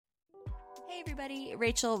Everybody,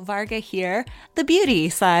 Rachel Varga here, the beauty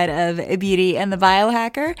side of Beauty and the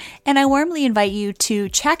Biohacker, and I warmly invite you to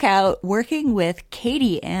check out Working with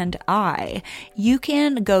Katie and I. You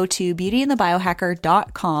can go to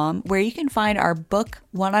beautyandthebiohacker.com where you can find our book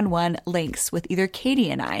one-on-one links with either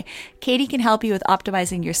Katie and I. Katie can help you with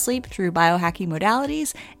optimizing your sleep through biohacking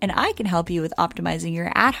modalities, and I can help you with optimizing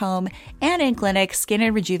your at-home and in-clinic skin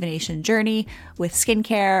and rejuvenation journey with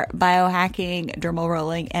skincare, biohacking, dermal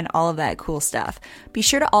rolling, and all of that cool stuff. Be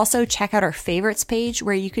sure to also check out our favorites page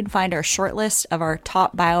where you can find our short list of our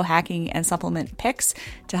top biohacking and supplement picks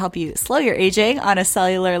to help you slow your aging on a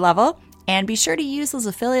cellular level. And be sure to use those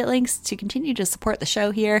affiliate links to continue to support the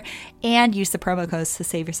show here and use the promo codes to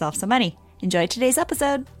save yourself some money. Enjoy today's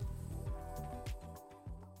episode.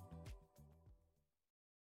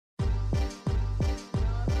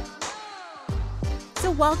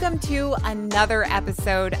 So welcome to another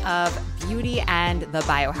episode of Beauty and the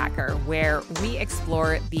Biohacker, where we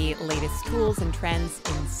explore the latest tools and trends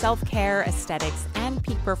in self-care, aesthetics, and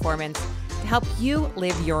peak performance to help you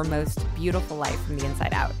live your most beautiful life from the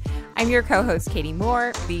inside out. I'm your co-host, Katie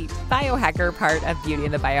Moore, the biohacker part of Beauty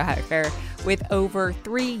and the Biohacker, with over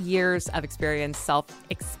 3 years of experience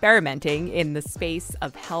self-experimenting in the space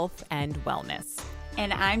of health and wellness.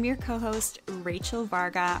 And I'm your co-host, Rachel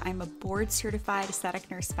Varga. I'm a board-certified aesthetic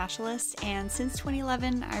nurse specialist, and since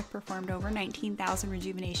 2011, I've performed over 19,000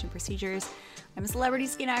 rejuvenation procedures. I'm a celebrity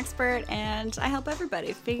skin expert, and I help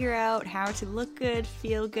everybody figure out how to look good,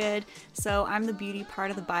 feel good. So I'm the beauty part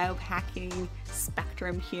of the biohacking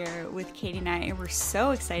spectrum here with Katie and I, and we're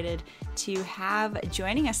so excited to have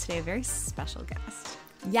joining us today a very special guest.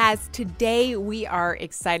 Yes, today we are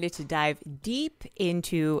excited to dive deep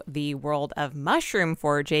into the world of mushroom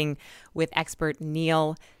foraging with expert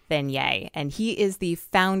Neil Thenier. And he is the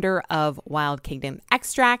founder of Wild Kingdom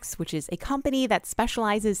Extracts, which is a company that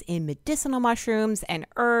specializes in medicinal mushrooms and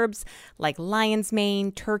herbs like lion's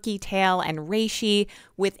mane, turkey tail, and reishi,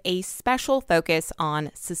 with a special focus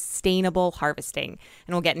on sustainable harvesting.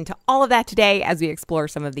 And we'll get into all of that today as we explore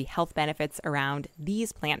some of the health benefits around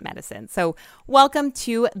these plant medicines. So welcome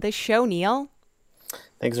to the show, Neil.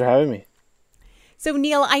 Thanks for having me. So,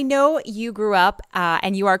 Neil, I know you grew up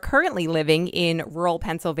and you are currently living in rural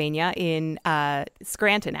Pennsylvania, in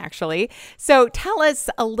Scranton, actually. So tell us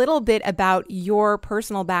a little bit about your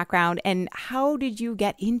personal background and how did you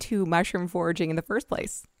get into mushroom foraging in the first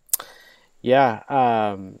place? Yeah,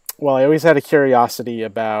 well, I always had a curiosity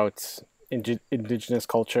about indigenous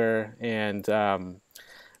culture and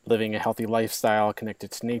living a healthy lifestyle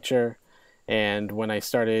connected to nature. And when I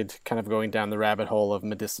started kind of going down the rabbit hole of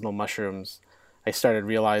medicinal mushrooms, I started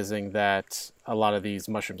realizing that a lot of these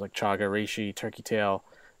mushrooms like chaga, reishi, turkey tail,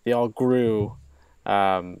 they all grew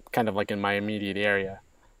kind of like in my immediate area.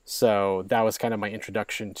 So that was kind of my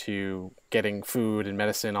introduction to getting food and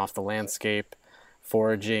medicine off the landscape,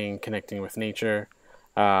 foraging, connecting with nature.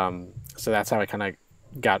 So that's how I kind of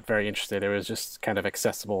got very interested. It was just kind of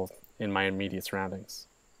accessible in my immediate surroundings.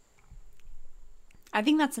 I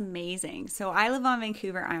think that's amazing. So I live on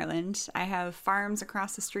Vancouver Island. I have farms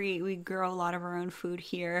across the street. We grow a lot of our own food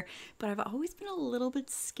here, but I've always been a little bit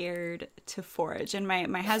scared to forage. And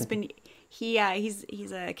my husband, he's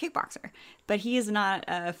a kickboxer, but he is not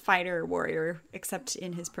a fighter warrior except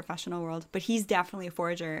in his professional world. But he's definitely a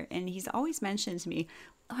forager, and he's always mentioned to me,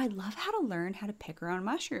 "Oh, I'd love how to learn how to pick our own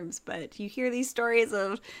mushrooms." But you hear these stories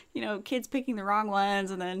of, kids picking the wrong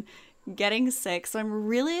ones and then getting sick. So I'm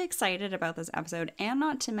really excited about this episode, and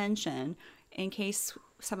not to mention, in case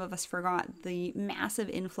some of us forgot, the massive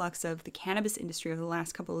influx of the cannabis industry over the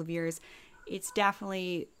last couple of years. It's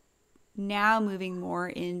definitely now moving more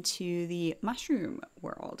into the mushroom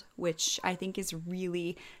world, which I think is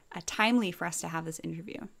really timely for us to have this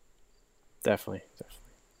interview. Definitely.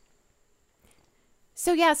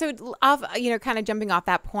 So kind of jumping off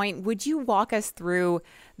that point, would you walk us through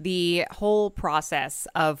the whole process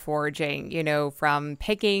of foraging, from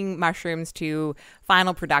picking mushrooms to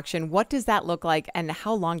final production? What does that look like, and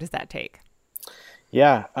how long does that take?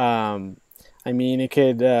 Yeah, I mean, it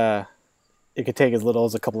could take as little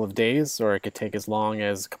as a couple of days, or it could take as long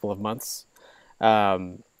as a couple of months.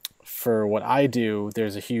 For what I do,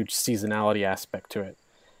 there's a huge seasonality aspect to it.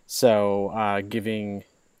 So giving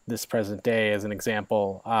this present day as an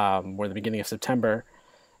example, we're in the beginning of September,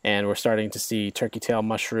 and we're starting to see turkey tail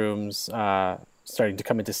mushrooms starting to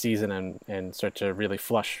come into season and start to really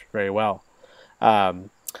flush very well.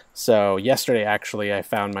 So yesterday, actually, I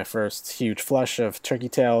found my first huge flush of turkey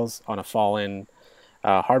tails on a fallen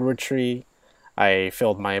hardwood tree. I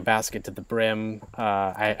filled my basket to the brim.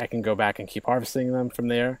 I can go back and keep harvesting them from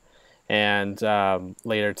there. And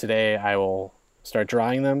later today, I will start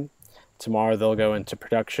drying them Tomorrow they'll go into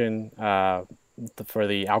production for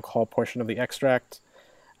the alcohol portion of the extract.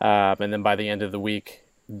 And then by the end of the week,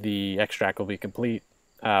 the extract will be complete.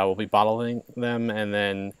 We'll be bottling them and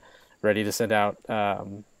then ready to send out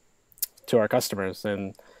to our customers.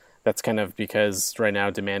 And that's kind of because right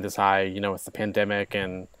now demand is high, with the pandemic,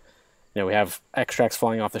 and we have extracts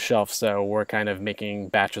flying off the shelf. So we're kind of making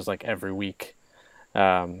batches like every week.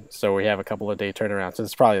 So we have a couple of day turnaround. So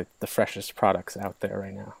it's probably the freshest products out there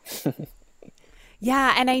right now.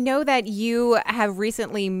 Yeah, and I know that you have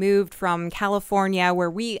recently moved from California,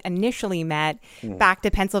 where we initially met, back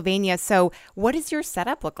to Pennsylvania. So what does your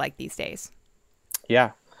setup look like these days?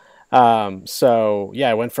 Yeah.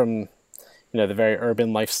 I went from, the very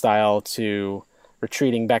urban lifestyle to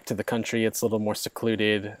retreating back to the country. It's a little more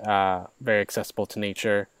secluded, very accessible to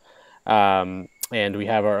nature. And we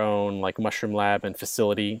have our own like mushroom lab and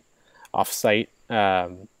facility off site.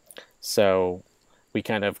 So we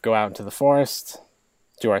kind of go out into the forest,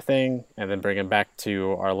 do our thing, and then bring them back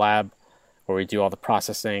to our lab where we do all the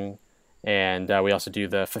processing. And we also do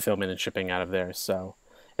the fulfillment and shipping out of there. So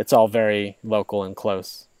it's all very local and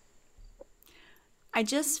close. I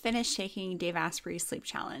just finished taking Dave Asprey's sleep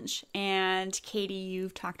challenge. And Katie,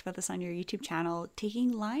 you've talked about this on your YouTube channel,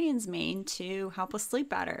 taking lion's mane to help us sleep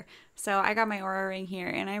better. So I got my Aura ring here,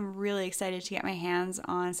 and I'm really excited to get my hands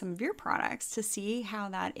on some of your products to see how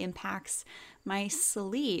that impacts my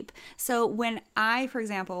sleep. So when I, for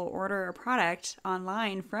example, order a product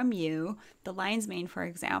online from you, the lion's mane, for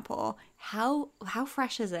example, how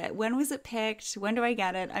fresh is it? When was it picked? When do I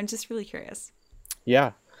get it? I'm just really curious.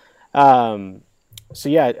 Yeah.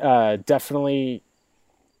 Definitely,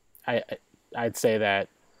 I'd say that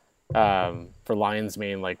for lion's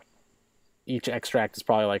mane, like each extract is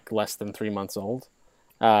probably like less than 3 months old.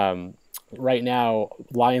 Right now,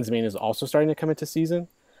 lion's mane is also starting to come into season.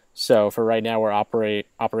 So for right now, we're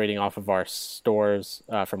operating off of our stores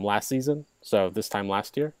from last season. So this time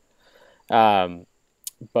last year. Probably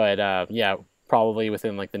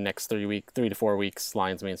within like the next 3 to 4 weeks,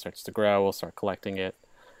 lion's mane starts to grow. We'll start collecting it.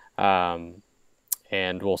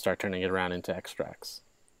 And we'll start turning it around into extracts.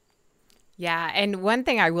 Yeah, and one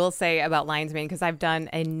thing I will say about lion's mane, because I've done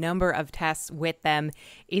a number of tests with them,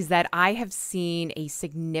 is that I have seen a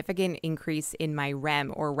significant increase in my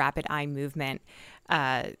REM, or rapid eye movement,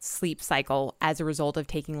 sleep cycle as a result of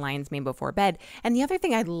taking lion's mane before bed. And the other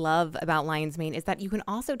thing I love about lion's mane is that you can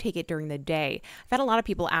also take it during the day. I've had a lot of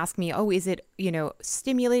people ask me, oh, is it,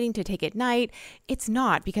 stimulating to take at night? It's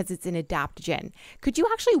not, because it's an adaptogen. Could you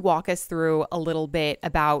actually walk us through a little bit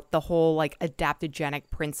about the whole like adaptogenic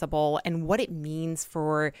principle and what it means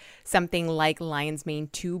for something like lion's mane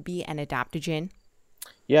to be an adaptogen?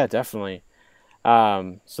 Yeah, definitely.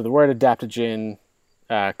 So the word adaptogen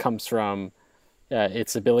comes from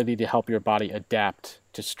its ability to help your body adapt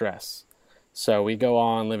to stress. So we go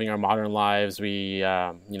on living our modern lives. We,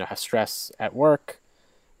 have stress at work.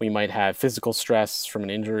 We might have physical stress from an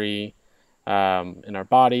injury in our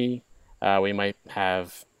body. We might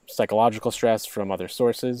have psychological stress from other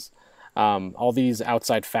sources. All these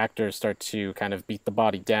outside factors start to kind of beat the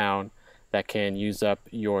body down. That can use up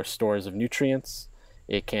your stores of nutrients.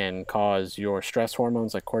 It can cause your stress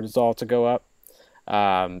hormones like cortisol to go up.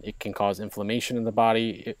 It can cause inflammation in the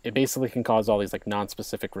body. It basically can cause all these like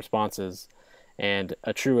non-specific responses, and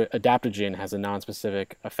a true adaptogen has a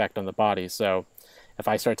non-specific effect on the body. So if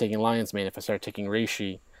I start taking lion's mane, if I start taking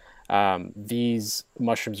reishi, these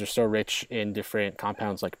mushrooms are so rich in different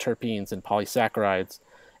compounds like terpenes and polysaccharides,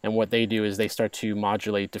 and what they do is they start to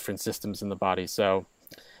modulate different systems in the body. So,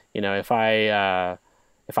 if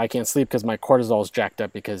I can't sleep because my cortisol is jacked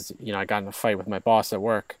up because I got in a fight with my boss at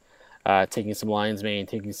work, taking some lion's mane,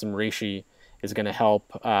 taking some reishi is going to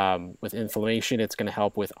help with inflammation. It's going to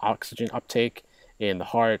help with oxygen uptake in the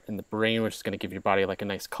heart and the brain, which is going to give your body like a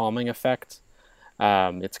nice calming effect.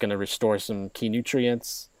 It's going to restore some key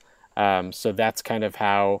nutrients. So that's kind of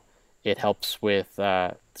how it helps with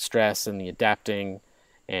stress and the adapting,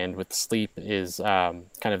 and with sleep is kind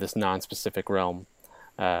of this non-specific realm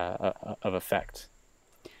of effect.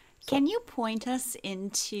 Can you point us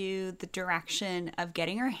into the direction of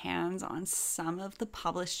getting our hands on some of the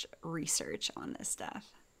published research on this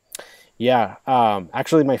stuff? Yeah,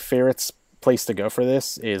 actually my favorite place to go for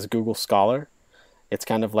this is Google Scholar. It's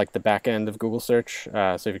kind of like the back end of Google search.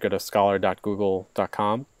 So if you go to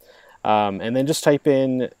scholar.google.com, and then just type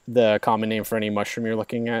in the common name for any mushroom you're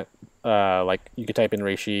looking at. Like you could type in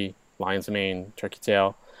reishi, lion's mane, turkey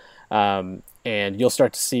tail, and you'll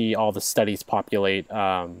start to see all the studies populate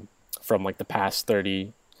from like the past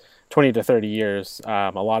 20 to 30 years.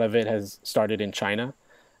 A lot of it has started in China,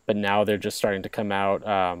 but now they're just starting to come out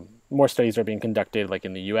more studies are being conducted, like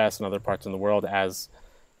in the U.S. and other parts in the world, as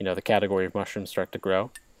the category of mushrooms start to grow.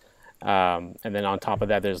 And then on top of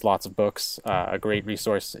that, there's lots of books. A great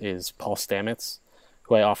resource is Paul Stamets,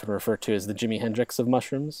 who I often refer to as the Jimi Hendrix of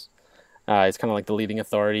mushrooms. He's kind of like the leading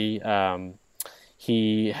authority.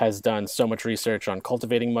 He has done so much research on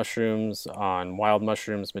cultivating mushrooms, on wild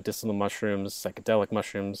mushrooms, medicinal mushrooms, psychedelic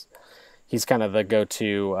mushrooms. He's kind of the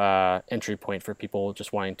go-to entry point for people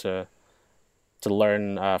just wanting to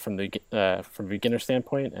learn from a beginner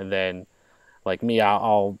standpoint. And then, like me,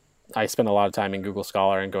 I spend a lot of time in Google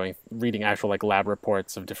Scholar and reading actual like lab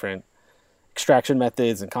reports of different extraction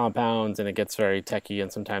methods and compounds, and it gets very techy.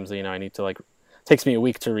 And sometimes I need to it takes me a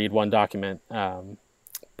week to read one document,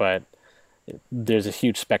 but there's a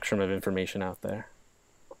huge spectrum of information out there.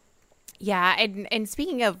 Yeah, and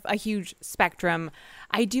speaking of a huge spectrum,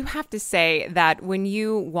 I do have to say that when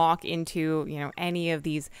you walk into, any of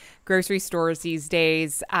these grocery stores these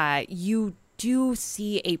days, you do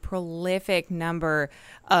see a prolific number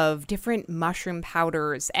of different mushroom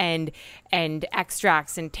powders and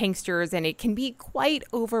extracts and tinctures, and it can be quite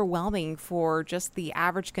overwhelming for just the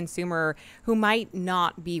average consumer who might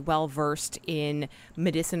not be well versed in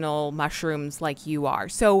medicinal mushrooms like you are.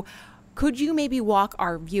 So could you maybe walk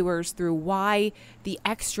our viewers through why the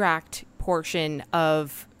extract portion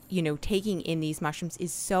of taking in these mushrooms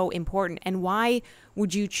is so important, and why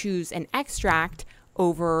would you choose an extract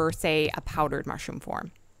over, say, a powdered mushroom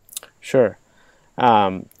form? Sure.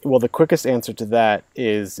 Well, the quickest answer to that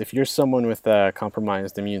is if you're someone with a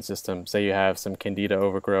compromised immune system, say you have some candida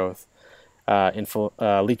overgrowth,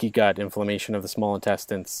 leaky gut, inflammation of the small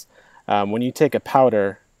intestines, when you take a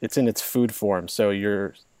powder, it's in its food form, so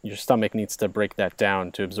your stomach needs to break that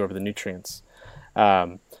down to absorb the nutrients.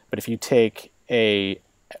 But if you take a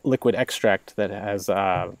liquid extract that has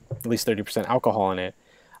at least 30% alcohol in it,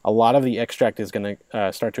 a lot of the extract is going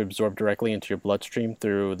to start to absorb directly into your bloodstream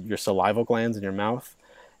through your salival glands in your mouth,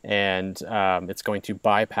 and it's going to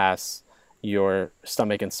bypass your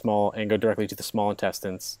stomach and go directly to the small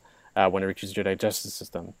intestines when it reaches your digestive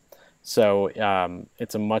system. So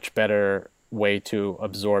it's a much better way to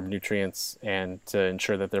absorb nutrients and to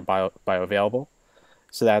ensure that they're bioavailable.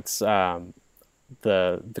 So that's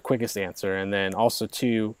the quickest answer. And then also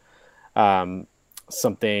too,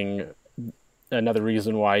 another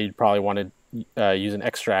reason why you'd probably want to use an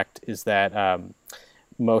extract is that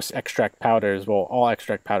most extract powders, well, all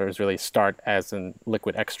extract powders really start as a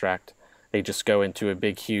liquid extract. They just go into a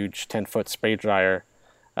big, huge 10-foot spray dryer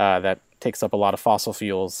that takes up a lot of fossil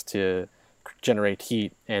fuels to generate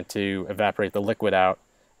heat and to evaporate the liquid out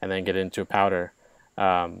and then get it into a powder.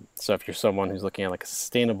 So if you're someone who's looking at like a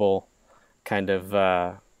sustainable kind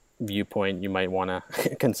of viewpoint, you might want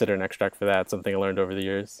to consider an extract for that, something I learned over the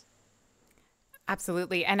years.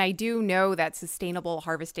 Absolutely. And I do know that sustainable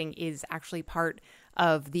harvesting is actually part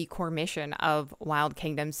of the core mission of Wild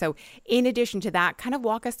Kingdom. So in addition to that, kind of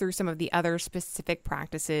walk us through some of the other specific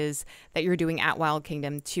practices that you're doing at Wild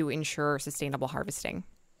Kingdom to ensure sustainable harvesting.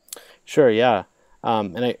 Sure, yeah.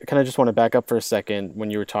 And I kind of just want to back up for a second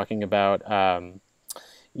when you were talking about,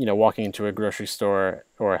 walking into a grocery store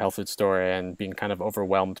or a health food store and being kind of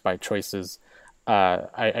overwhelmed by choices.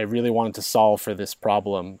 I really wanted to solve for this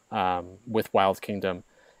problem with Wild Kingdom.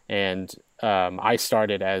 And I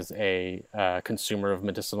started as a consumer of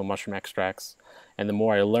medicinal mushroom extracts. And the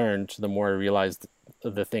more I learned, the more I realized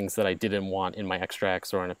the things that I didn't want in my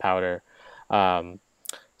extracts or in a powder.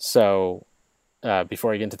 So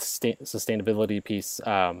before I get into the sustainability piece,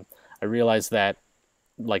 I realized that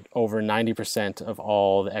like over 90% of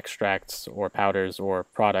all the extracts or powders or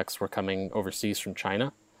products were coming overseas from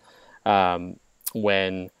China.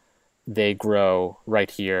 When they grow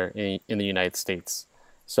right here in the United States.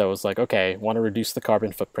 So it was like, okay, want to reduce the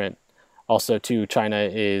carbon footprint. Also, too, China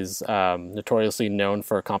is notoriously known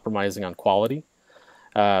for compromising on quality.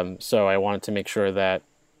 So I wanted to make sure that,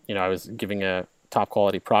 I was giving a top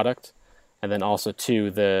quality product. And then also,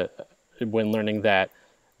 too, when learning that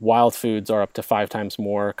wild foods are up to 5 times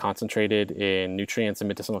more concentrated in nutrients and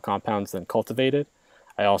medicinal compounds than cultivated,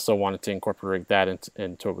 I also wanted to incorporate that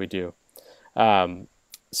into what we do.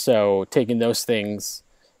 So taking those things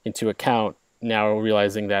into account, now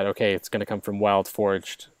realizing that, okay, it's going to come from wild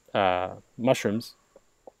foraged mushrooms.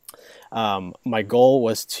 My goal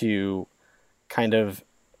was to kind of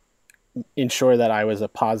ensure that I was a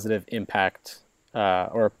positive impact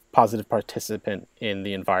or a positive participant in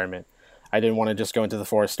the environment. I didn't want to just go into the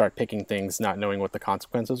forest, start picking things, not knowing what the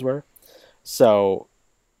consequences were. So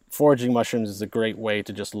foraging mushrooms is a great way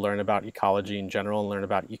to just learn about ecology in general and learn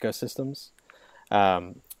about ecosystems.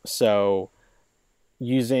 So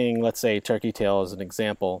using, let's say, turkey tail as an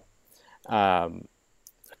example,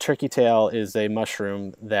 turkey tail is a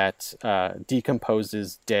mushroom that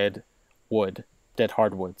decomposes dead wood, dead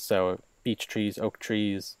hardwood, so beech trees, oak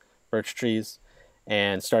trees, birch trees,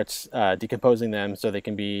 and starts decomposing them so they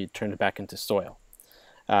can be turned back into soil.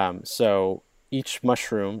 So each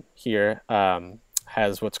mushroom here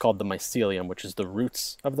has what's called the mycelium, which is the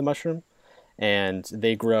roots of the mushroom, and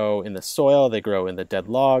they grow in the soil, they grow in the dead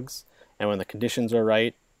logs, and when the conditions are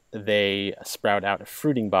right, they sprout out a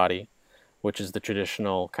fruiting body, which is the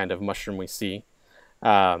traditional kind of mushroom we see.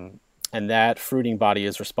 And that fruiting body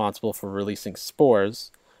is responsible for releasing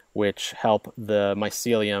spores, which help the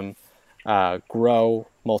mycelium grow,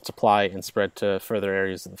 multiply, and spread to further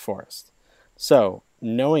areas of the forest. So,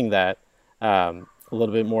 knowing that, a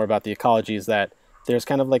little bit more about the ecology is that there's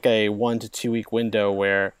kind of like a 1 to 2 week window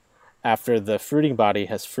where after the fruiting body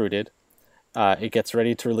has fruited, it gets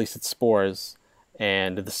ready to release its spores,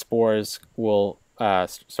 and the spores will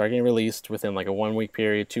start getting released within like a 1 week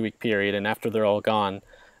period, 2 week period, and after they're all gone,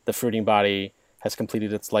 the fruiting body has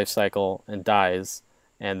completed its life cycle and dies,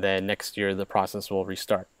 and then next year the process will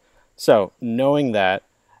restart. So knowing that,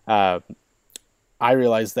 I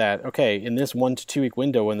realized that, okay, in this 1 to 2 week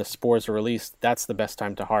window when the spores are released, that's the best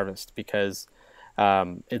time to harvest because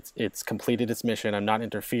it's completed its mission. I'm not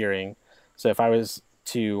interfering. So if I was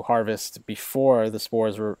to harvest before the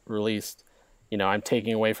spores were released, I'm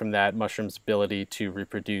taking away from that mushroom's ability to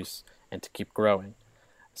reproduce and to keep growing.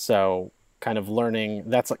 So kind of learning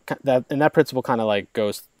that's like that, and that principle kind of like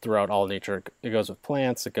goes throughout all nature. It goes with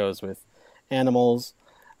plants, it goes with animals.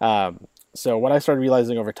 So what I started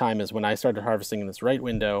realizing over time is when I started harvesting in this right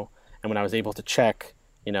window, and when I was able to check,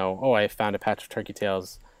 oh, I found a patch of turkey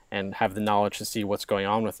tails, and have the knowledge to see what's going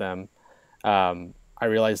on with them, I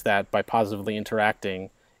realized that by positively interacting,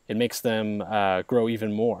 it makes them grow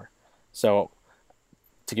even more. So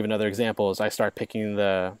to give another example, is I start picking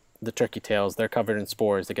the turkey tails. They're covered in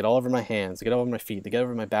spores. They get all over my hands. They get all over my feet. They get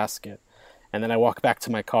over my basket. And then I walk back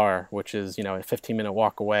to my car, which is, a 15-minute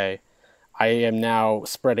walk away. I am now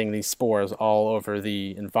spreading these spores all over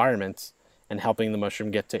the environment and helping the mushroom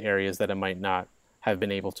get to areas that it might not have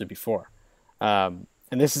been able to before. And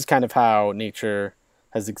this is kind of how nature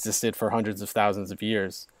has existed for hundreds of thousands of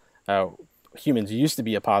years. Humans used to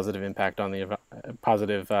be a positive impact on the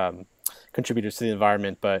positive contributors to the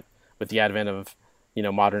environment, but with the advent of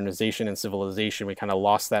modernization and civilization, we kind of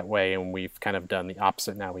lost that way, and we've kind of done the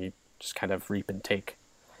opposite now. We just kind of reap and take.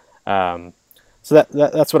 So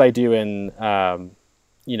that's what I do. And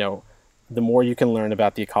the more you can learn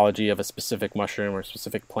about the ecology of a specific mushroom or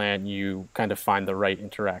specific plant, you kind of find the right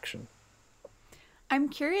interaction. I'm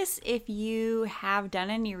curious if you have done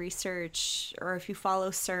any research or if you follow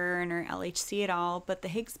CERN or LHC at all, but the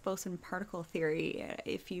Higgs boson particle theory,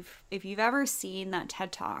 if you've ever seen that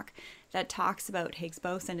TED Talk that talks about Higgs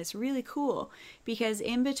boson, it's really cool because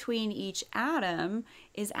in between each atom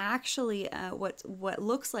is actually what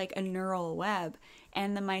looks like a neural web.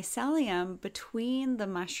 And the mycelium between the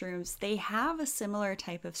mushrooms, they have a similar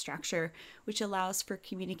type of structure, which allows for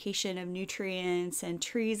communication of nutrients and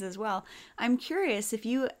trees as well. I'm curious if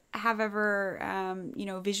you have ever,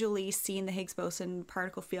 visually seen the Higgs boson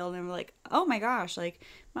particle field and were like, oh my gosh, like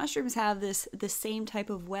mushrooms have the same type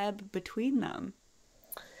of web between them.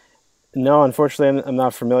 No, unfortunately, I'm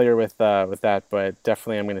not familiar with that, but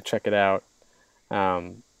definitely I'm going to check it out.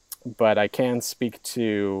 But I can speak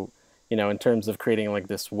to, in terms of creating like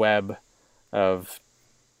this web of,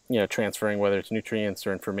 transferring whether it's nutrients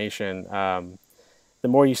or information. The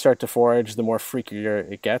more you start to forage, the more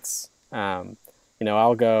freakier it gets.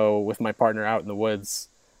 I'll go with my partner out in the woods,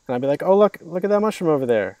 and I'll be like, "Oh, look at that mushroom over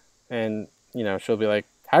there," and she'll be like,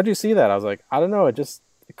 "How'd you see that?" I was like, "I don't know. It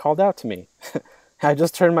called out to me." I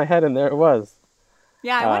just turned my head and there it was.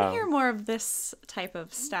 Yeah, I want to hear more of this type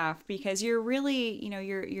of stuff because you're really,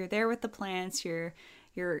 you're there with the plants, you're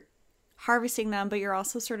harvesting them, but you're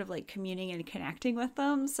also sort of like communing and connecting with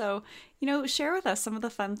them. So, share with us some of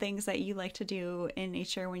the fun things that you like to do in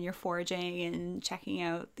nature when you're foraging and checking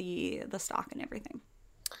out the stock and everything.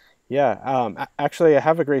 Yeah, actually, I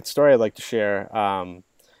have a great story I'd like to share.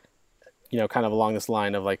 Kind of along this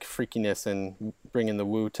line of like freakiness and bringing the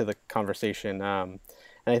woo to the conversation. And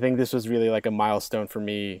I think this was really like a milestone for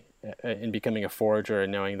me in becoming a forager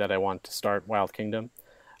and knowing that I want to start Wild Kingdom.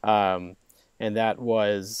 And that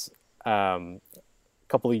was a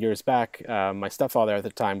couple of years back. My stepfather at the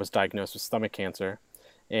time was diagnosed with stomach cancer,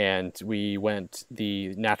 and we went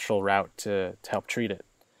the natural route to help treat it.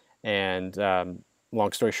 And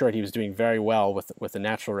long story short, he was doing very well with the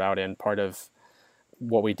natural route, and part of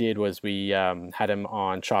what we did was we had him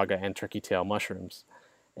on chaga and turkey tail mushrooms.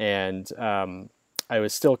 And I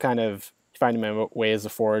was still kind of finding my way as a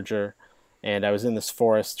forager. and I was in this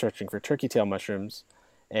forest searching for turkey tail mushrooms,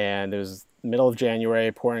 and it was middle of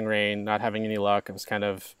January, pouring rain, not having any luck. I was kind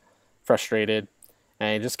of frustrated, and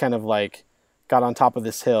I just kind of like got on top of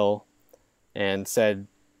this hill and said,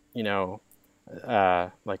 you know,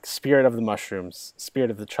 like, spirit of the mushrooms, spirit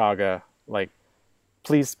of the chaga, like,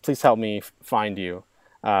 please help me find you.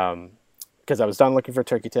 Because I was done looking for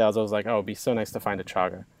turkey tails. I was like, oh, it'd be so nice to find a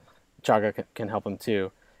chaga. Chaga can help him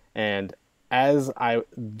too. And as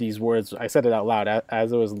these words, I said it out loud,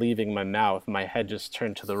 as it was leaving my mouth, my head just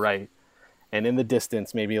turned to the right. And in the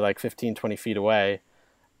distance, maybe like 15, 20 feet away,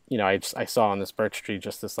 I saw on this birch tree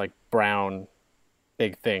just this like brown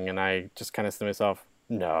big thing. And I just kind of said to myself,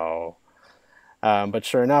 no. But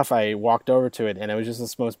sure enough, I walked over to it, and it was just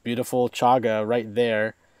this most beautiful chaga right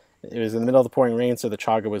there. It was in the middle of the pouring rain, so the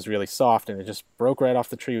chaga was really soft, and it just broke right off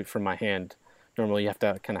the tree from my hand. Normally, you have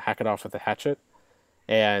to kind of hack it off with a hatchet.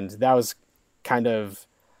 And that was kind of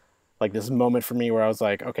like this moment for me where I was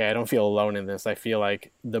like, okay, I don't feel alone in this. I feel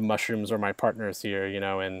like the mushrooms are my partners here,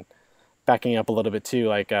 and backing up a little bit too,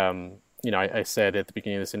 like, I said at the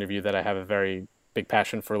beginning of this interview that I have a very big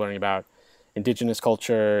passion for learning about indigenous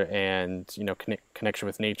culture and connection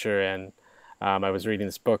with nature. And I was reading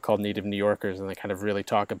this book called Native New Yorkers, and they kind of really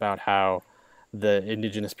talk about how the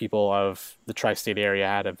indigenous people of the tri-state area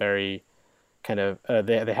had a very kind of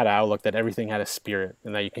they had an outlook that everything had a spirit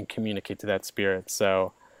and that you can communicate to that spirit.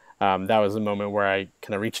 So that was a moment where I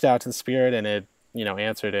kind of reached out to the spirit, and it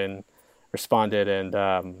answered and responded. And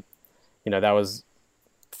that was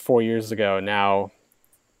 4 years ago. Now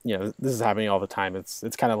this is happening all the time.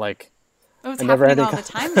 It's kind of like Oh, it's happening all the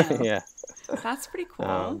time now. Yeah. That's pretty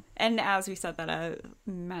cool. And as we said, that a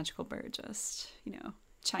magical bird just,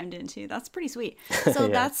 chimed into. That's pretty sweet. So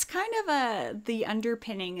Yeah. that's kind of the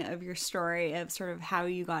underpinning of your story of sort of how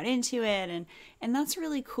you got into it. And that's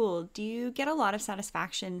really cool. Do you get a lot of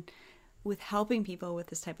satisfaction with helping people with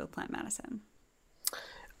this type of plant medicine?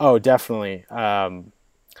 Oh, definitely. 100%.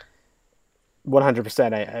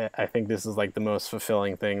 I think this is like the most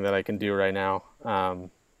fulfilling thing that I can do right now.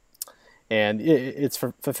 And it's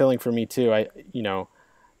fulfilling for me too.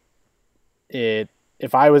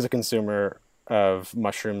 If I was a consumer of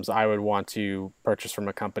mushrooms, I would want to purchase from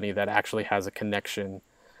a company that actually has a connection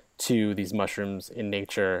to these mushrooms in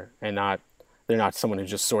nature, and they're not someone who's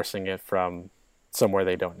just sourcing it from somewhere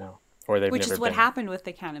they don't know or they've Which never is what been. happened with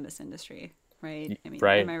the cannabis industry, right?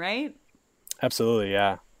 Right. Am I right? Absolutely,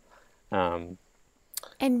 yeah. And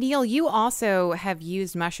Neil, you also have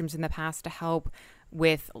used mushrooms in the past to help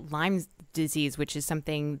with Lyme disease, which is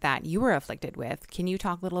something that you were afflicted with. Can you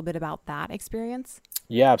talk a little bit about that experience?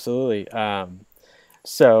 Yeah, absolutely.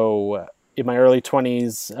 So in my early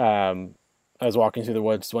 20s, I was walking through the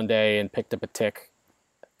woods one day and picked up a tick,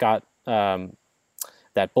 got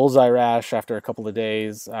that bullseye rash after a couple of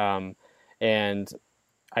days, and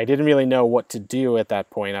I didn't really know what to do at that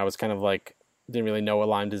point. I was kind of like, didn't really know what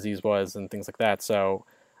Lyme disease was and things like that. So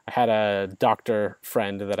I had a doctor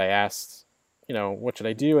friend that I asked, what should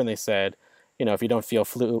I do? And they said, if you don't feel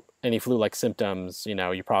any flu-like symptoms,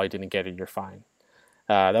 you probably didn't get it, you're fine.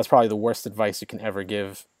 That's probably the worst advice you can ever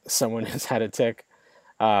give someone who's had a tick.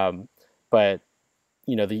 But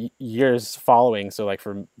the years following, so like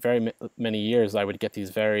for very many years, I would get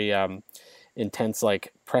these very intense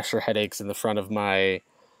like pressure headaches in the front of my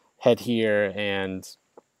head here, and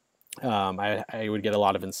I would get a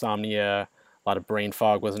lot of insomnia, a lot of brain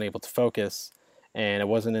fog, wasn't able to focus. And it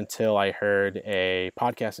wasn't until I heard a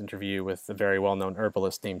podcast interview with a very well-known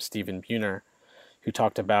herbalist named Stephen Buhner, who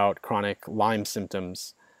talked about chronic Lyme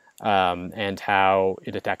symptoms and how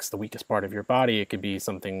it attacks the weakest part of your body. It could be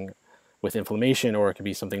something with inflammation, or it could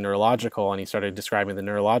be something neurological. And he started describing the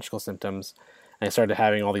neurological symptoms. And I started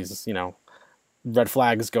having all these, red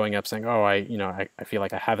flags going up saying, oh, I feel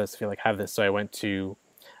like I have this, So I went to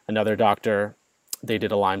another doctor. They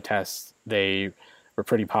did a Lyme test. They were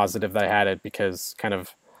pretty positive that I had it, because kind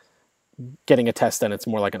of getting a test done, it's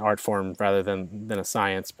more like an art form rather than a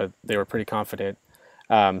science, but they were pretty confident.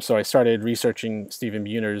 So I started researching Stephen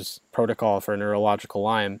Buhner's protocol for neurological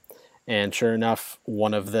Lyme, and sure enough,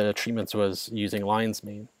 one of the treatments was using lion's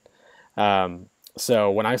mane. So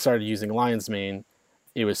when I started using lion's mane,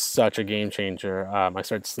 it was such a game changer. I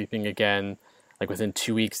started sleeping again. Like within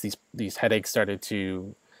 2 weeks, these headaches started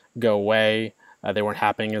to go away. They weren't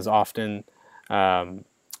happening as often. And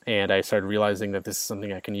I started realizing that this is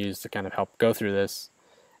something I can use to kind of help go through this.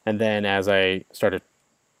 And then as I started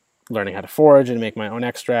learning how to forage and make my own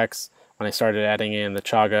extracts, when I started adding in the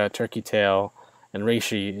chaga, turkey tail, and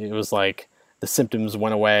reishi, it was like the symptoms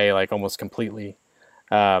went away like almost completely.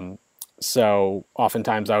 So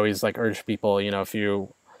oftentimes I always like urge people, if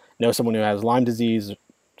you know someone who has Lyme disease,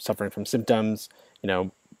 suffering from symptoms,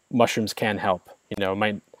 mushrooms can help.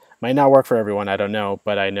 Might not work for everyone. I don't know,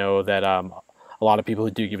 but I know that a lot of people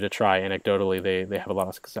who do give it a try, anecdotally, they have a lot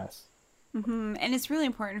of success. And it's really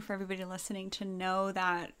important for everybody listening to know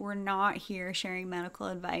that we're not here sharing medical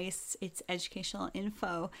advice. It's educational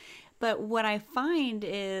info. But what I find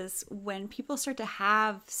is when people start to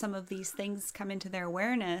have some of these things come into their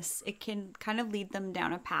awareness, it can kind of lead them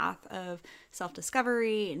down a path of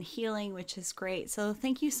self-discovery and healing, which is great. So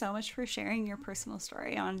thank you so much for sharing your personal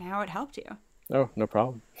story on how it helped you. Oh, no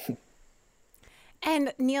problem.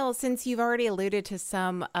 And Neil, since you've already alluded to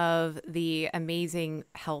some of the amazing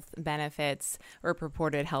health benefits or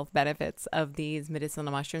purported health benefits of these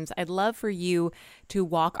medicinal mushrooms, I'd love for you to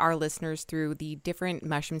walk our listeners through the different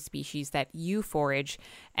mushroom species that you forage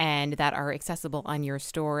and that are accessible on your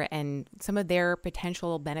store and some of their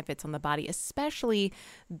potential benefits on the body, especially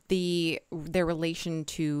their relation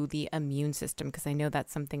to the immune system, because I know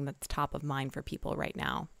that's something that's top of mind for people right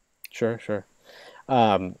now. Sure.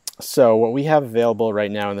 So what we have available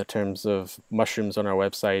right now in the terms of mushrooms on our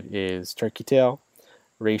website is turkey tail,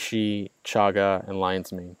 reishi, chaga, and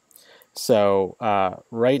lion's mane. So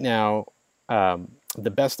right now,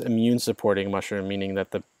 the best immune supporting mushroom, meaning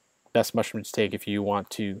that the best mushroom to take if you want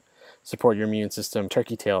to support your immune system,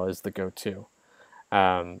 turkey tail is the go-to.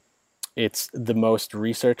 It's the most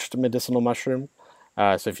researched medicinal mushroom.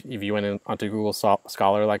 So if you went onto Google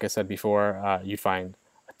Scholar, like I said before, you'd find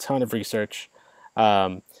a ton of research.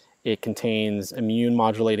 It contains immune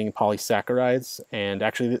modulating polysaccharides, and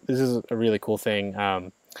actually this is a really cool thing.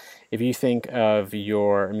 If you think of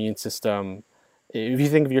your immune system, if you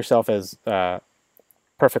think of yourself as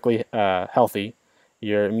perfectly healthy,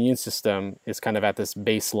 your immune system is kind of at this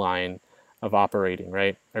baseline of operating,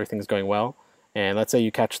 right? Everything's going well, and let's say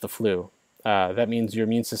you catch the flu. That means your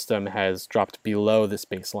immune system has dropped below this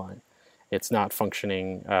baseline. It's not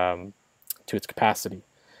functioning to its capacity.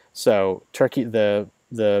 So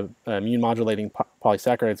the immune modulating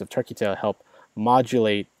polysaccharides of turkey tail help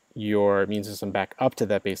modulate your immune system back up to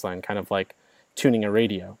that baseline, kind of like tuning a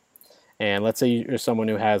radio. And let's say you're someone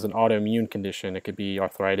who has an autoimmune condition. It could be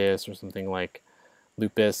arthritis or something like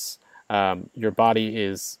lupus. Your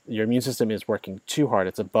immune system is working too hard.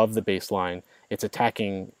 It's above the baseline. It's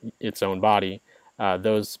attacking its own body.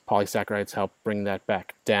 Those polysaccharides help bring that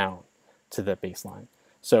back down to the baseline.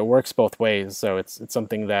 So it works both ways. So it's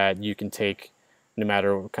something that you can take no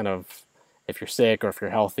matter kind of if you're sick or if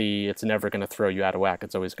you're healthy. It's never going to throw you out of whack.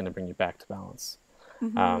 It's always going to bring you back to balance.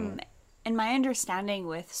 And my understanding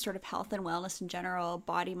with sort of health and wellness in general,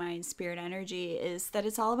 body, mind, spirit, energy, is that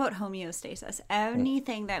it's all about homeostasis.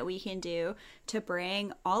 Anything that we can do to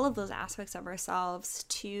bring all of those aspects of ourselves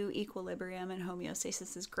to equilibrium and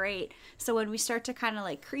homeostasis is great. So when we start to kind of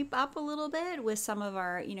like creep up a little bit with some of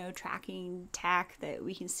our, tracking tech, that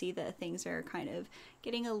we can see that things are kind of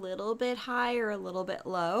getting a little bit high or a little bit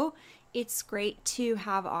low, it's great to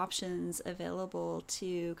have options available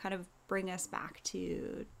to kind of bring us back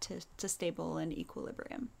to stable and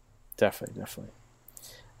equilibrium. Definitely.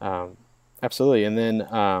 Absolutely. And then,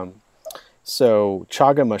 so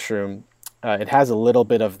chaga mushroom, it has a little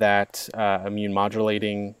bit of that immune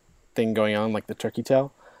modulating thing going on, like the turkey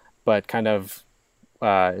tail, but kind of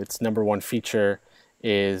its number one feature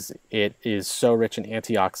is it is so rich in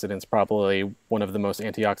antioxidants, probably one of the most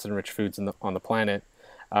antioxidant rich foods on the planet.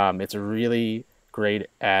 It's really great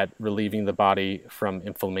at relieving the body from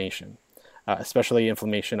inflammation, especially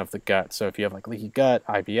inflammation of the gut. So if you have like leaky gut,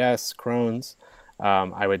 IBS, Crohn's,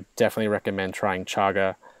 I would definitely recommend trying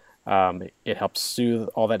chaga. It helps soothe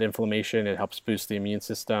all that inflammation. It helps boost the immune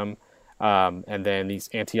system. And then these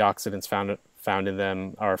antioxidants found in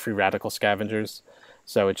them are free radical scavengers.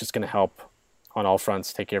 So it's just going to help on all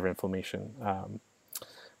fronts take care of inflammation.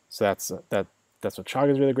 So that's what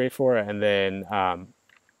chaga is really great for. And then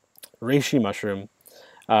reishi mushroom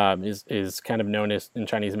is kind of known as in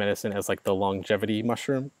Chinese medicine as like the longevity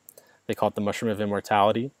mushroom. They call it the mushroom of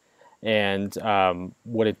immortality. And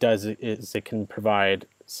what it does is it can provide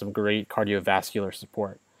some great cardiovascular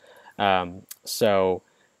support. So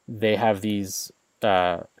they have these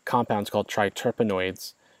compounds called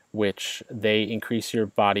triterpenoids, which they increase your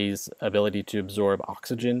body's ability to absorb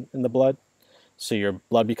oxygen in the blood. So your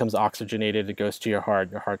blood becomes oxygenated, it goes to your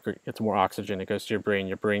heart gets more oxygen, it goes to your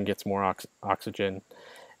brain gets more oxygen.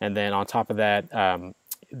 And then on top of that,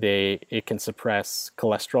 it can suppress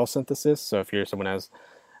cholesterol synthesis. So if you're someone who has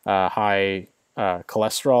high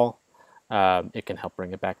cholesterol, it can help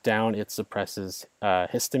bring it back down. It suppresses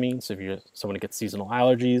histamine. So if you're someone who gets seasonal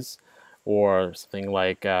allergies or something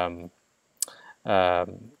like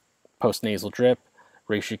postnasal drip,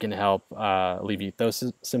 reishi can help alleviate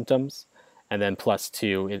those symptoms. and then plus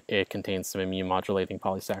two, it contains some immune modulating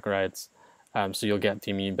polysaccharides. So you'll get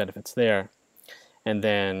the immune benefits there. And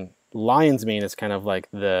then lion's mane is kind of like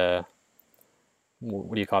the,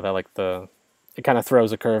 what do you call that? Like it kind of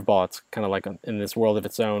throws a curveball. It's kind of like in this world of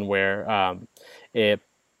its own where it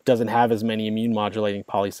doesn't have as many immune modulating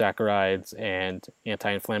polysaccharides and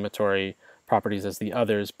anti-inflammatory properties as the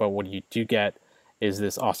others, but what you do get is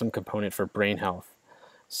this awesome component for brain health.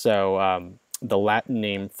 So the Latin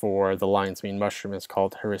name for the lion's mane mushroom is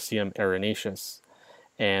called Hericium erinaceus.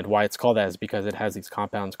 And why it's called that is because it has these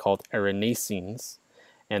compounds called erinacines.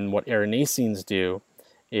 And what erinacines do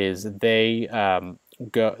is they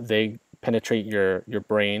penetrate your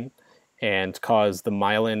brain and cause the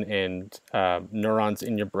myelin and neurons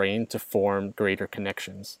in your brain to form greater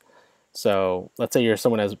connections. So let's say you're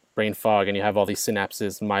someone who has brain fog and you have all these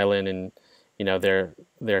synapses, myelin, and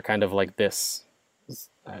they're kind of like this.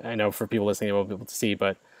 I know for people listening, they won't be able to see,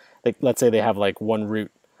 but let's say they have like one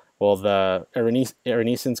root. Well, the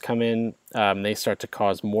erinacines come in, they start to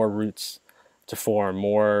cause more roots to form,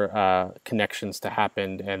 more connections to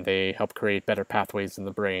happen, and they help create better pathways in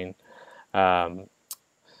the brain, and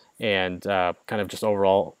kind of just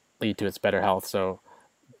overall lead to its better health. So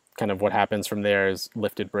kind of what happens from there is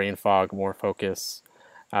lifted brain fog, more focus.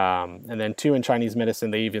 And then two, in Chinese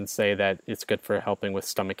medicine, they even say that it's good for helping with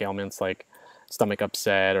stomach ailments like stomach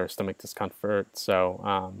upset or stomach discomfort.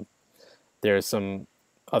 So there's some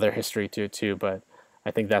other history to it too, but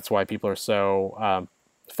I think that's why people are so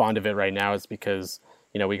fond of it right now, is because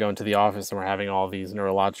we go into the office and we're having all these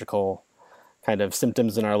neurological kind of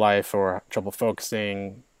symptoms in our life, or trouble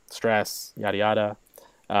focusing, stress, yada yada,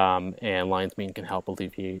 and lion's mane can help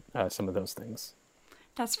alleviate some of those things.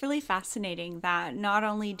 That's really fascinating that not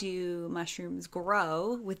only do mushrooms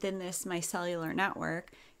grow within this micellular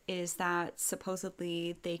network, is that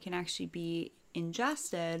supposedly they can actually be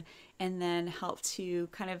ingested and then help to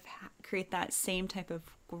kind of create that same type of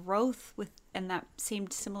growth and that same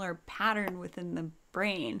similar pattern within the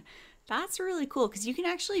brain. That's really cool because you can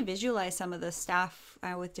actually visualize some of the stuff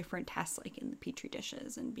with different tests, like in the petri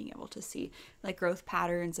dishes, and being able to see like growth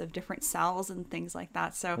patterns of different cells and things like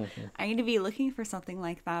that. So I'm going to be looking for something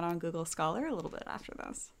like that on Google Scholar a little bit after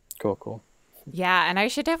this. Cool. Yeah, and I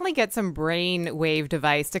should definitely get some brain wave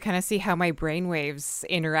device to kind of see how my brain waves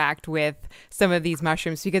interact with some of these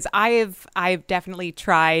mushrooms, because I've definitely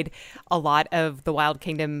tried a lot of the Wild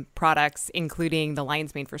Kingdom products, including the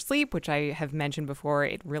lion's mane for sleep, which I have mentioned before.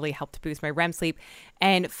 It really helped boost my REM sleep.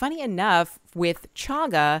 And funny enough, with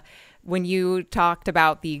chaga, when you talked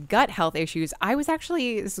about the gut health issues, I was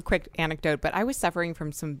actually, this is a quick anecdote, but I was suffering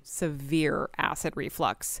from some severe acid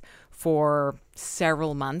reflux for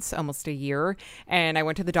several months, almost a year. And I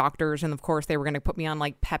went to the doctors, and of course they were going to put me on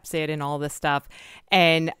like Pepcid and all this stuff.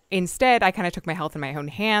 And instead, I kind of took my health in my own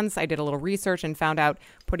hands. I did a little research and found out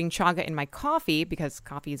putting chaga in my coffee, because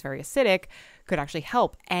coffee is very acidic, could actually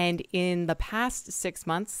help. And in the past 6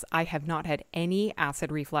 months, I have not had any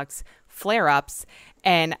acid reflux flare-ups,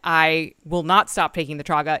 and I will not stop taking the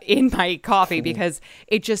chaga in my coffee because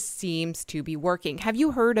it just seems to be working. Have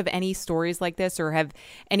you heard of any stories like this, or have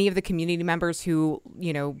any of the community members who,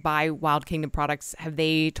 buy Wild Kingdom products, have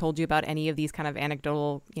they told you about any of these kind of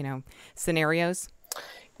anecdotal, scenarios?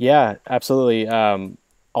 Yeah, absolutely.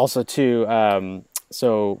 Also too,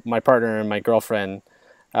 so my partner and my girlfriend,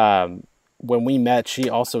 when we met, she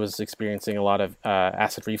also was experiencing a lot of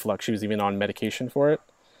acid reflux. She was even on medication for it.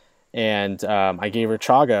 And I gave her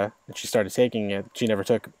chaga, and she started taking it. She never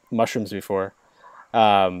took mushrooms before,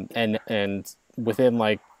 and within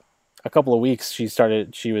like a couple of weeks, she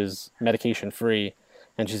was medication free,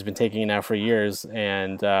 and she's been taking it now for years.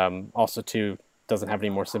 And also too, doesn't have any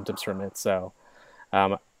more symptoms from it. So,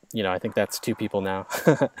 I think that's two people now.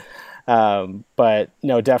 But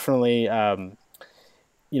no, definitely.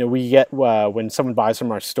 We get when someone buys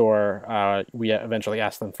from our store, we eventually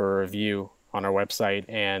ask them for a review on our website,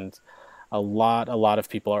 and a lot of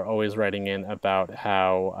people are always writing in about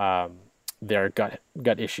how their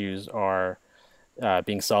gut issues are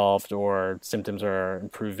being solved, or symptoms are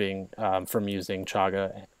improving from using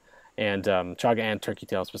chaga and turkey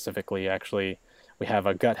tail specifically. Actually, we have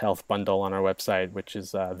a gut health bundle on our website, which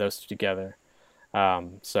is those two together.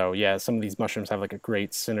 So yeah, some of these mushrooms have like a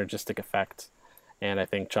great synergistic effect, and I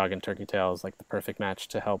think chaga and turkey tail is like the perfect match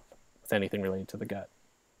to help with anything related to the gut.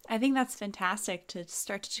 I think that's fantastic to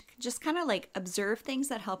start to just kind of like observe things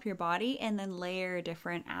that help your body, and then layer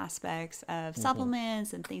different aspects of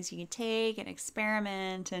supplements and things you can take and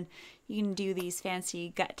experiment. And you can do these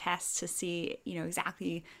fancy gut tests to see,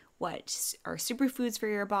 exactly what are superfoods for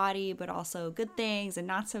your body, but also good things and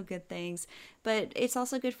not so good things. But it's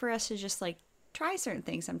also good for us to just like try certain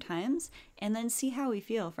things sometimes and then see how we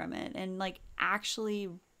feel from it and like actually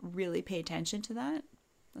really pay attention to that.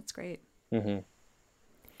 That's great. Mm-hmm.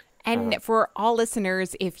 And for all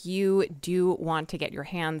listeners, if you do want to get your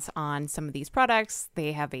hands on some of these products,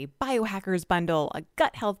 they have a biohackers bundle, a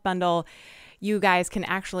gut health bundle. You guys can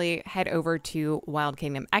actually head over to Wild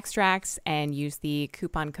Kingdom Extracts and use the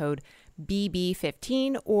coupon code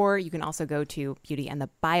BB15, or you can also go to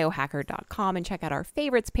beautyandthebiohacker.com and check out our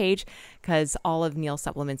favorites page because all of Neil's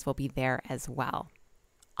supplements will be there as well.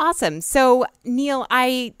 Awesome. So, Neil,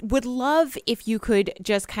 I would love if you could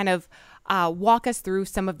just kind of walk us through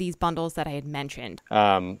some of these bundles that I had mentioned.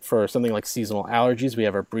 For something like seasonal allergies, we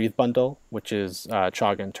have our Breathe bundle, which is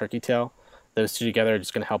chaga and turkey tail. Those two together are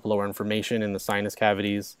just going to help lower inflammation in the sinus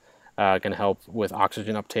cavities, going to help with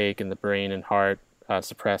oxygen uptake in the brain and heart,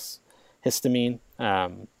 suppress histamine.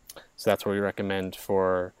 So that's what we recommend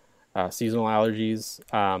for seasonal allergies.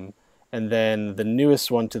 And then the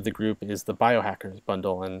newest one to the group is the Biohackers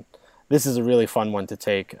bundle. And this is a really fun one to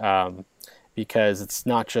take because it's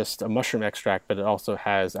not just a mushroom extract, but it also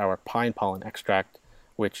has our pine pollen extract,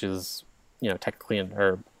 which is, technically an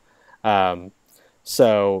herb.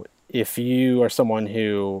 So if you are someone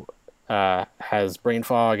who has brain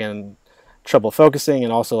fog and trouble focusing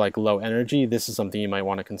and also like low energy, this is something you might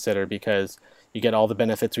want to consider because you get all the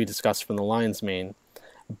benefits we discussed from the lion's mane.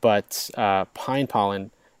 But pine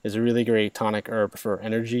pollen is a really great tonic herb for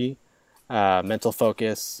energy, mental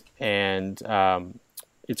focus, and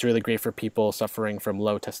it's really great for people suffering from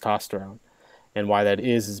low testosterone. And why that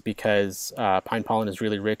is because pine pollen is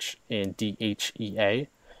really rich in DHEA,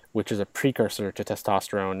 which is a precursor to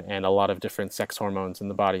testosterone and a lot of different sex hormones in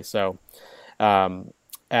the body. So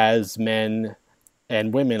as men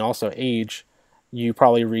and women also age, you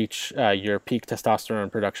probably reach your peak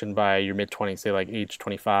testosterone production by your mid-20s, say like age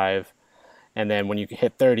 25. And then when you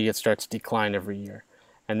hit 30, it starts to decline every year.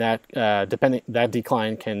 And that that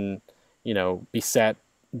decline can, be set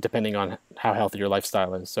depending on how healthy your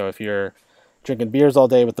lifestyle is. So if you're drinking beers all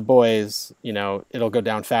day with the boys, it'll go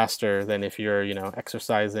down faster than if you're,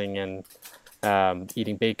 exercising and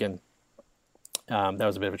eating bacon. That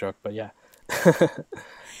was a bit of a joke, but yeah.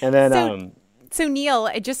 And then, so Neil,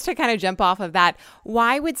 just to kind of jump off of that,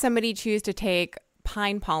 why would somebody choose to take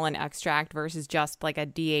pine pollen extract versus just like a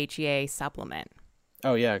DHEA supplement?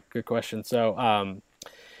 Oh yeah, good question. So,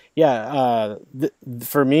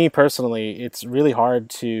 for me personally, it's really hard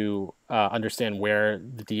to understand where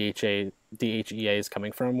the DHEA is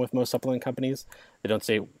coming from with most supplement companies. They don't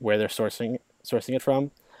say where they're sourcing it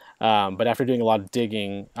from. But after doing a lot of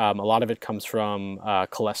digging, a lot of it comes from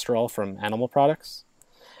cholesterol from animal products.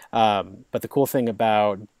 But the cool thing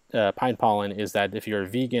about pine pollen is that if you're a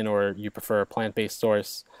vegan or you prefer a plant-based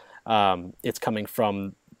source, it's coming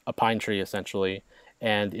from a pine tree essentially,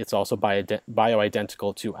 and it's also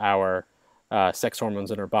bioidentical to our sex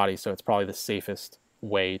hormones in our body, so it's probably the safest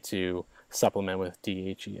way to supplement with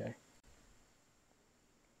DHEA.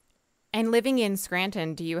 And living in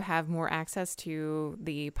Scranton, do you have more access to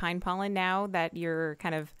the pine pollen now that you're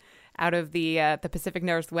kind of out of the Pacific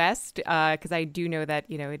Northwest? Because I do know that,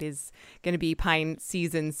 it is going to be pine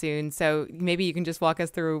season soon. So maybe you can just walk us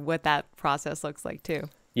through what that process looks like too.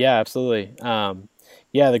 Yeah, absolutely.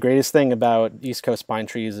 The greatest thing about East Coast pine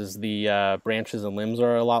trees is the branches and limbs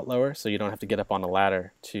are a lot lower, so you don't have to get up on a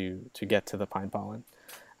ladder to get to the pine pollen.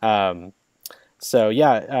 So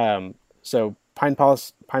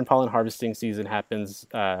pine pollen harvesting season happens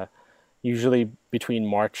usually between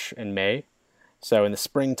March and May. So in the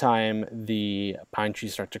springtime, the pine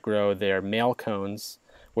trees start to grow their male cones,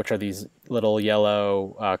 which are these little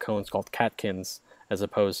yellow cones called catkins, as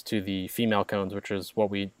opposed to the female cones, which is what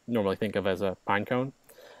we normally think of as a pine cone.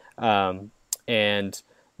 And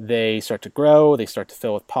they start to grow, they start to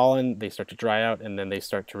fill with pollen, they start to dry out, and then they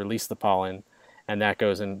start to release the pollen, and that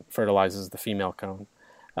goes and fertilizes the female cone.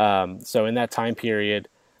 So in that time period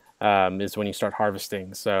is when you start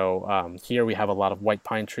harvesting. So here we have a lot of white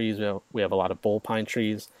pine trees, we have a lot of bull pine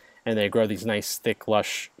trees, and they grow these nice, thick,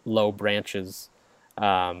 lush, low branches.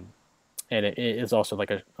 And it is also like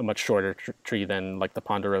a much shorter tree than like the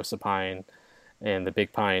ponderosa pine and the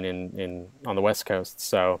big pine on the West Coast.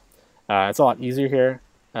 So it's a lot easier here.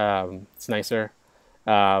 It's nicer,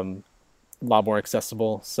 a lot more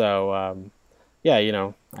accessible. So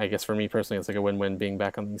I guess for me personally, it's like a win-win being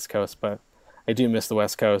back on the East Coast, but I do miss the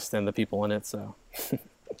West Coast and the people in it. So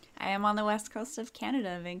I am on the west coast of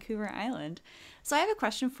Canada, Vancouver Island. So I have a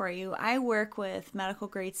question for you. I work with medical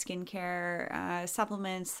grade skincare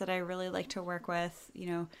supplements that I really like to work with,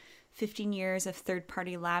 15 years of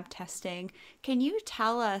third-party lab testing. Can you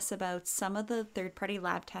tell us about some of the third-party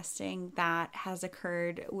lab testing that has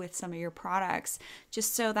occurred with some of your products,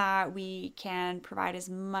 just so that we can provide as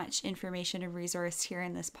much information and resource here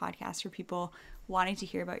in this podcast for people wanting to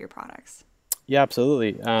hear about your products? Yeah,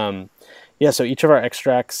 absolutely. So each of our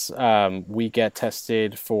extracts, we get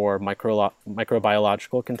tested for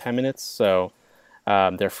microbiological contaminants. So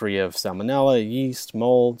they're free of salmonella, yeast,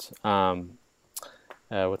 mold.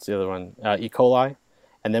 What's the other one? E. coli.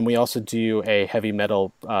 And then we also do a heavy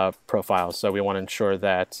metal profile. So we want to ensure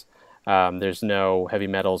that there's no heavy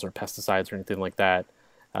metals or pesticides or anything like that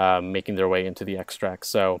making their way into the extract.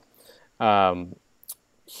 So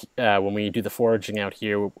when we do the foraging out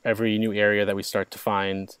here, every new area that we start to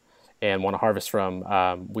find and want to harvest from,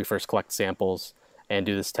 we first collect samples and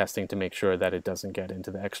do this testing to make sure that it doesn't get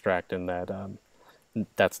into the extract and that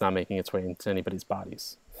that's not making its way into anybody's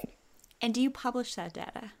bodies. And do you publish that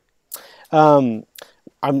data?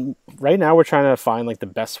 Right now we're trying to find like the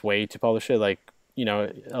best way to publish it. Like,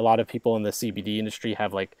 a lot of people in the CBD industry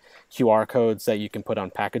have like QR codes that you can put on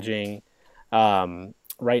packaging.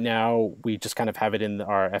 Right now, we just kind of have it in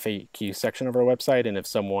our FAQ section of our website, and if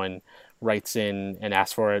someone writes in and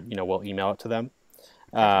asks for it, we'll email it to them.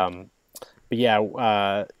 But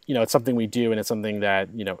yeah, it's something we do, and it's something that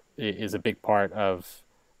is a big part of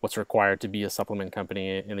what's required to be a supplement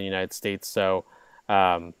company in the United States. So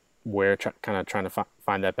we're kind of trying to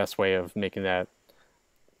find that best way of making that.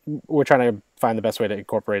 We're trying to find the best way to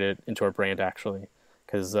incorporate it into our brand, actually,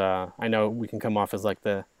 because I know we can come off as like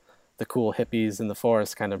the cool hippies in the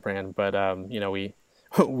forest kind of brand, but we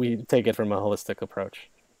take it from a holistic approach.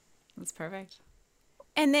 That's perfect.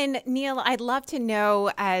 And then, Neil, I'd love to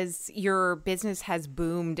know, as your business has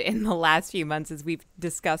boomed in the last few months, as we've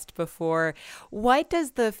discussed before, what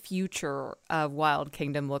does the future of Wild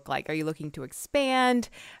Kingdom look like? Are you looking to expand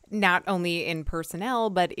not only in personnel,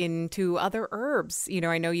 but into other herbs?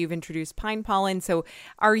 I know you've introduced pine pollen. So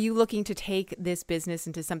are you looking to take this business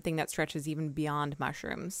into something that stretches even beyond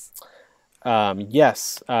mushrooms?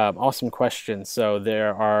 Yes. Awesome question. So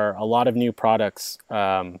there are a lot of new products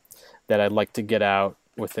that I'd like to get out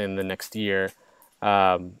within the next year.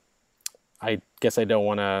 I guess I don't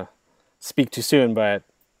want to speak too soon, but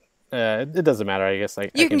it doesn't matter. I guess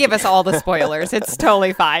you can give us all the spoilers. It's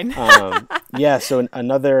totally fine. So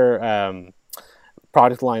another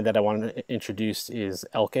product line that I want to introduce is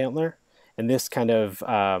elk antler, and this kind of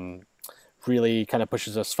really kind of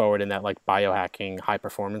pushes us forward in that like biohacking high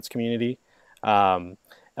performance community.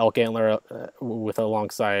 Elk antler with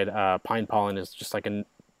alongside pine pollen is just like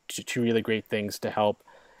two really great things to help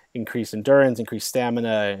increase endurance, increase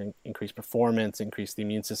stamina, increase performance, increase the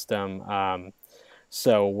immune system.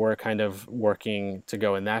 So we're kind of working to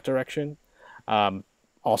go in that direction.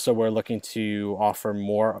 Also, we're looking to offer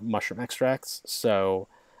more mushroom extracts. So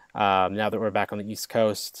now that we're back on the East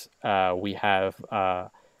Coast, we have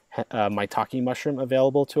maitake mushroom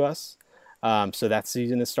available to us. So that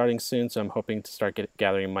season is starting soon. So I'm hoping to start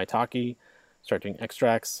gathering maitake, start doing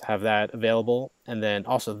extracts, have that available. And then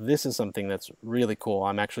also, this is something that's really cool.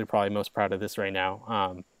 I'm actually probably most proud of this right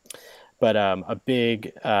now. But a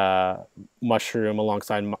big mushroom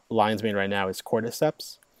alongside lion's mane right now is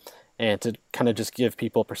cordyceps. And to kind of just give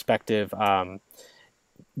people perspective,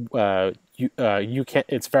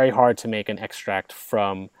 it's very hard to make an extract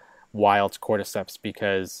from wild cordyceps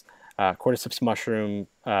because cordyceps mushroom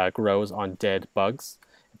grows on dead bugs.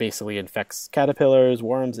 It basically infects caterpillars,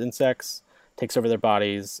 worms, insects, takes over their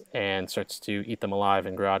bodies and starts to eat them alive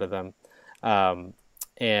and grow out of them.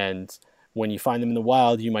 And when you find them in the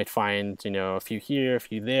wild, you might find, a few here, a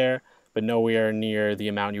few there, but nowhere near the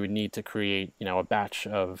amount you would need to create, a batch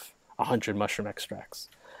of 100 mushroom extracts.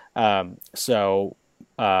 So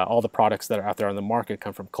all the products that are out there on the market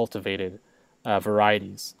come from cultivated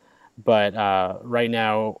varieties. But right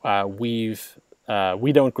now, we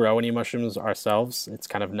don't grow any mushrooms ourselves. It's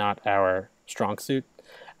kind of not our strong suit.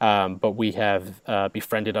 But we have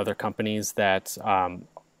befriended other companies that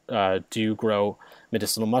do grow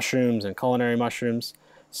medicinal mushrooms and culinary mushrooms.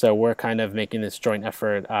 So we're kind of making this joint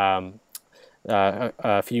effort.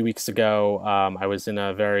 A few weeks ago, I was in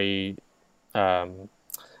a very river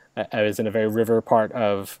part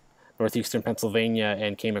of northeastern Pennsylvania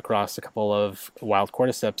and came across a couple of wild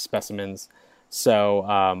cordyceps specimens. So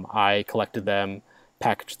I collected them,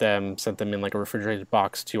 packaged them, sent them in like a refrigerated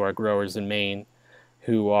box to our growers in Maine,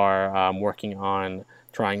 who are working on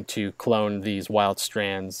trying to clone these wild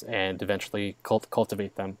strands and eventually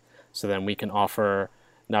cultivate them. So then we can offer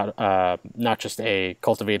not just a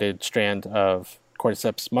cultivated strand of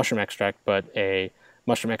cordyceps mushroom extract, but a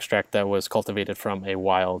mushroom extract that was cultivated from a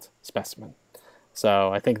wild specimen.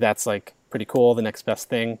 So I think that's like pretty cool, the next best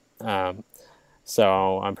thing.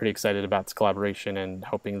 So I'm pretty excited about this collaboration and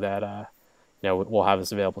hoping that we'll have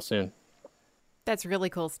this available soon. That's really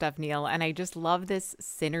cool stuff, Neil. And I just love this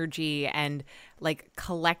synergy and like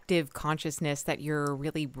collective consciousness that you're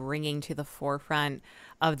really bringing to the forefront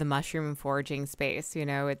of the mushroom foraging space. You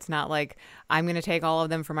know, it's not like I'm going to take all of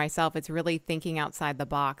them for myself. It's really thinking outside the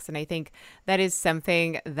box. And I think that is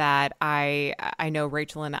something that I know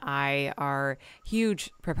Rachel and I are huge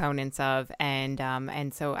proponents of. And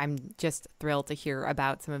so I'm just thrilled to hear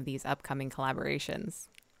about some of these upcoming collaborations.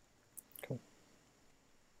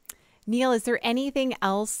 Neil, is there anything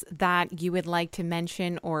else that you would like to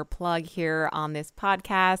mention or plug here on this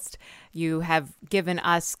podcast? You have given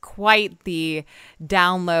us quite the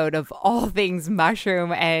download of all things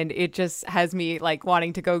mushroom, and it just has me like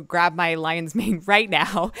wanting to go grab my lion's mane right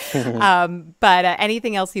now. But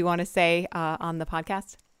anything else you want to say on the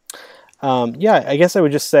podcast? Yeah, I guess I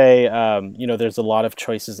would just say, there's a lot of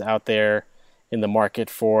choices out there in the market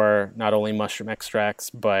for not only mushroom extracts,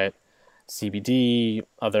 but CBD,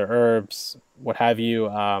 other herbs, what have you.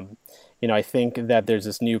 I think that there's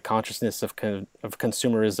this new consciousness of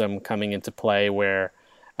consumerism coming into play where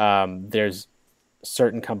there's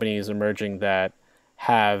certain companies emerging that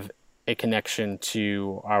have a connection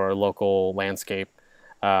to our local landscape.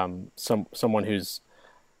 Someone who's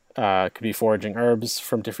could be foraging herbs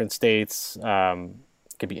from different states,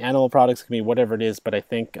 could be animal products, could be whatever it is. But I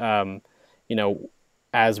think,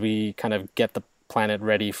 as we kind of get the planet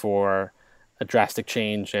ready for a drastic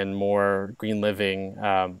change and more green living,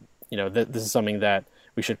 this is something that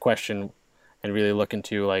we should question and really look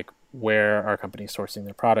into, like where are companies sourcing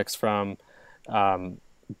their products from?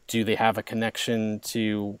 Do they have a connection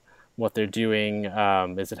to what they're doing?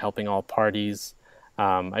 Is it helping all parties?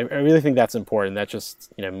 I really think that's important. That's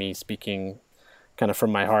just, me speaking kind of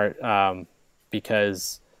from my heart,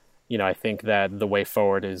 because, I think that the way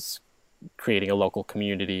forward is creating a local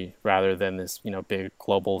community rather than this, big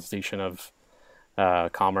globalization of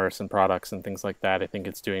commerce and products and things like that. I think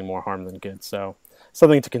it's doing more harm than good. So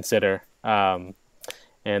something to consider. And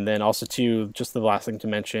then also too, just the last thing to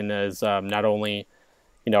mention is not only,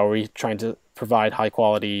 are we trying to provide high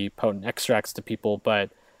quality potent extracts to people,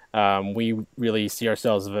 but we really see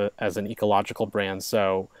ourselves as an ecological brand.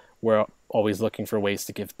 So we're always looking for ways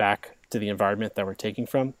to give back to the environment that we're taking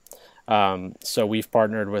from. So we've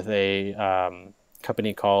partnered with a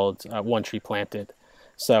company called One Tree Planted.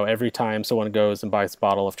 So every time someone goes and buys a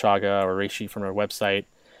bottle of chaga or reishi from our website,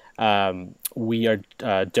 we are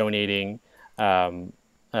donating $1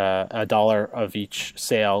 of each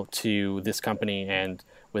sale to this company, and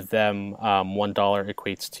with them, $1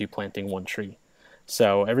 equates to planting one tree.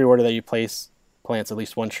 So every order that you place plants at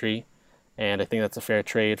least one tree, and I think that's a fair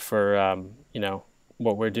trade for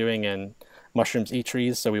what we're doing. And mushrooms eat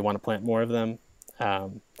trees, so we want to plant more of them.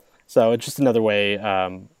 So it's just another way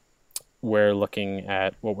we're looking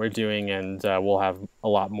at what we're doing, and we'll have a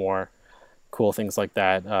lot more cool things like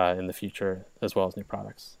that in the future, as well as new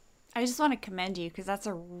products. I just want to commend you because that's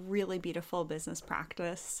a really beautiful business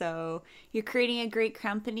practice. So you're creating a great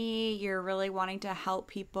company. You're really wanting to help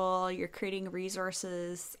people. You're creating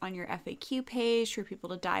resources on your FAQ page for people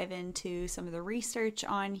to dive into some of the research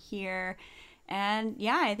on here. And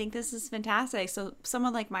yeah, I think this is fantastic. So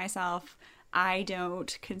someone like myself, I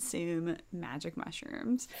don't consume magic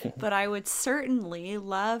mushrooms, but I would certainly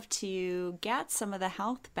love to get some of the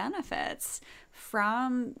health benefits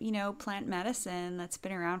from, plant medicine that's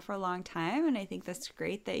been around for a long time. And I think that's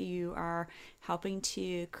great that you are helping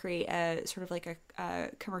to create a sort of like a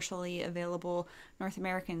commercially available North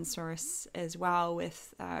American source as well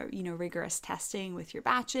with, rigorous testing with your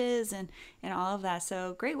batches and all of that.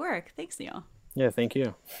 So great work. Thanks, Neil. Yeah, thank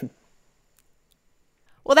you.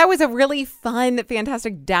 Well, that was a really fun,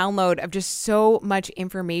 fantastic download of just so much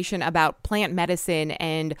information about plant medicine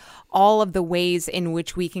and all of the ways in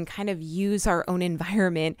which we can kind of use our own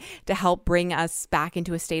environment to help bring us back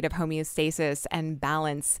into a state of homeostasis and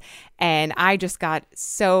balance. And I just got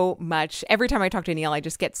so much, every time I talk to Neil, I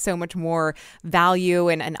just get so much more value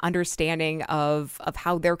and an understanding of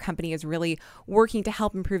how their company is really working to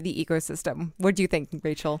help improve the ecosystem. What do you think,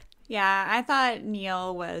 Rachel? Yeah, I thought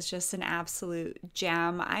Neil was just an absolute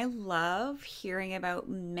gem. I love hearing about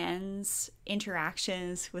men's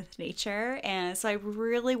interactions with nature. And so I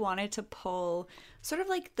really wanted to pull sort of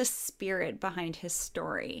like the spirit behind his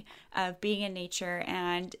story of being in nature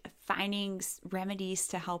and finding remedies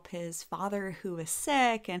to help his father who was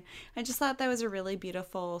sick. And I just thought that was a really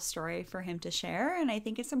beautiful story for him to share. And I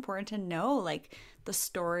think it's important to know like the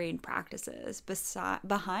story and practices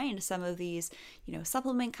behind some of these,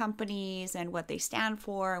 supplement companies and what they stand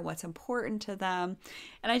for and what's important to them.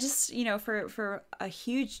 And I just, for a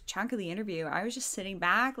huge chunk of the interview, I was just sitting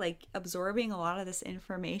back, like absorbing a lot of this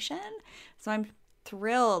information. So I'm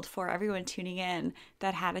thrilled for everyone tuning in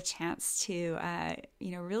that had a chance to,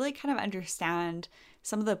 really kind of understand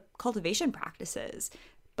some of the cultivation practices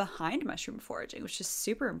behind mushroom foraging, which is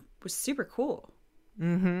super cool.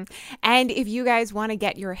 Mm-hmm. And if you guys want to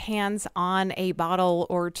get your hands on a bottle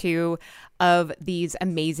or two of these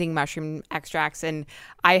amazing mushroom extracts, and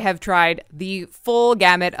I have tried the full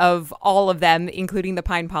gamut of all of them, including the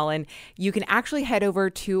pine pollen, you can actually head over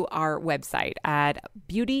to our website at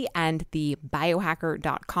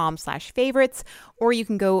beautyandthebiohacker.com/favorites, or you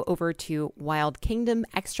can go over to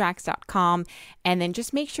wildkingdomextracts.com and then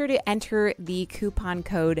just make sure to enter the coupon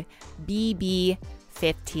code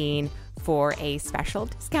BB15 for a special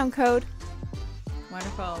discount code.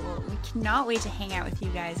 Wonderful. Well, we cannot wait to hang out with you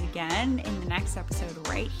guys again in the next episode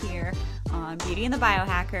right here on Beauty and the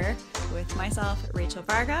Biohacker with myself, Rachel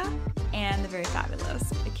Varga, and the very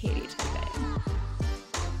fabulous Katie Tubey.